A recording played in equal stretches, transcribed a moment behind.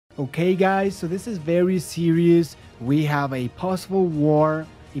Okay, guys, so this is very serious. We have a possible world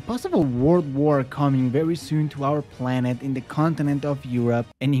war coming very soon to our planet in the continent of Europe,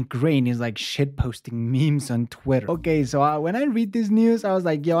 and Ukraine is like shitposting memes on Twitter. Okay, so when I read this news, I was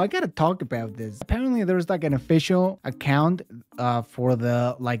like, yo, I gotta talk about this. Apparently, there's like an official account for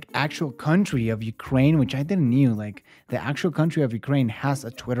the like actual country of Ukraine, which I didn't knew. Like the actual country of Ukraine has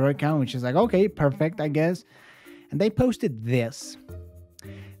a Twitter account, which is like, okay, perfect, I guess. And they posted this.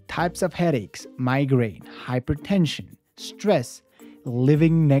 Types of headaches, migraine, hypertension, stress,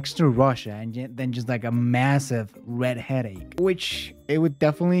 living next to Russia, and then just like a massive red headache, which it would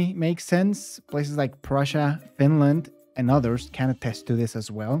definitely make sense. Places like Prussia, Finland, and others can attest to this as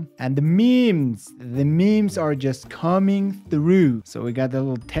well. And the memes are just coming through. So we got the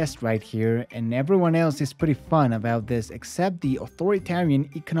little test right here, and everyone else is pretty fun about this except the authoritarian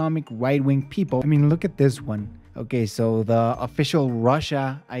economic right-wing people. I mean, look at this one. Okay, so the official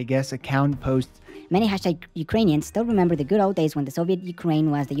Russia, I guess, account posts. Many #Ukrainians still remember the good old days when the Soviet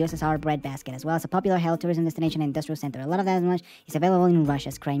Ukraine was the USSR breadbasket, as well as a popular health tourism destination and industrial center. A lot of that much is available in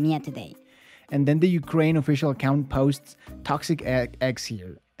Russia's Crimea today. And then the Ukraine official account posts toxic eggs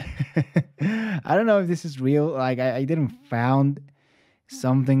here. I don't know if this is real. Like, I didn't found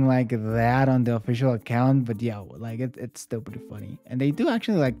something like that on the official account, but yeah, like it's still pretty funny. And they do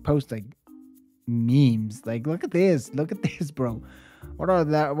actually like post like memes. Like, look at this, bro. What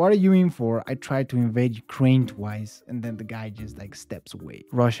are you in for? I tried to invade Ukraine twice, and then the guy just like steps away.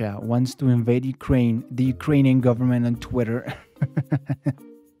 Russia wants to invade Ukraine, the Ukrainian government on Twitter.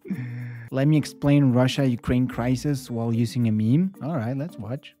 Let me explain Russia-Ukraine crisis while using a meme. All right, let's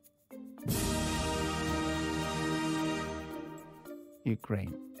watch.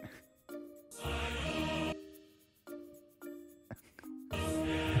 Ukraine.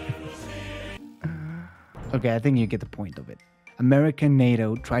 Okay, I think you get the point of it. American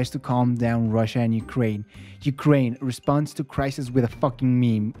NATO tries to calm down Russia and Ukraine. Ukraine responds to crisis with a fucking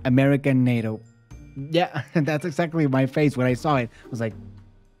meme. American NATO. Yeah, that's exactly my face when I saw it. I was like,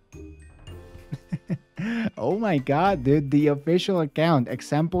 oh my god, dude, the official account.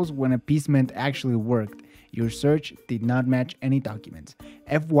 Examples when appeasement actually worked. Your search did not match any documents.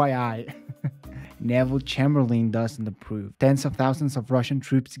 FYI. Neville Chamberlain doesn't approve. Tens of thousands of Russian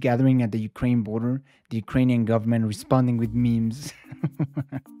troops gathering at the Ukraine border. The Ukrainian government responding with memes.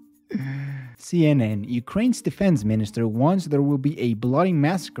 CNN. Ukraine's defense minister warns there will be a bloody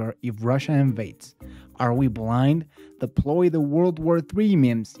massacre if Russia invades. Are we blind? Deploy the World War III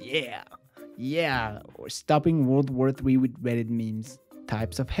memes. Yeah. Or stopping World War III with Reddit memes.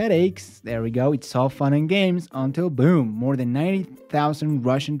 Types of headaches. There we go. It's all fun and games until boom. More than 90,000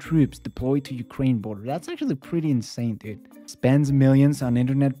 Russian troops deployed to Ukraine border. That's actually pretty insane, dude. Spends millions on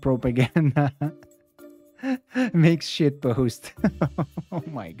internet propaganda. Makes shit post. Oh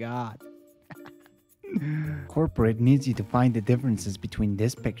my god. Corporate needs you to find the differences between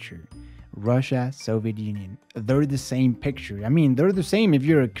this picture. Russia, Soviet Union. They're the same picture. I mean, they're the same if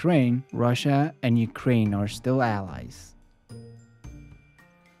you're Ukraine. Russia and Ukraine are still allies.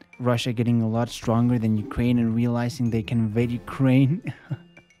 Russia getting a lot stronger than Ukraine and realizing they can invade Ukraine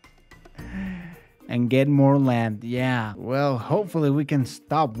and get more land. Yeah, well, hopefully we can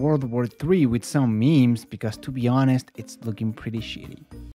stop World War III with some memes, because to be honest, it's looking pretty shitty.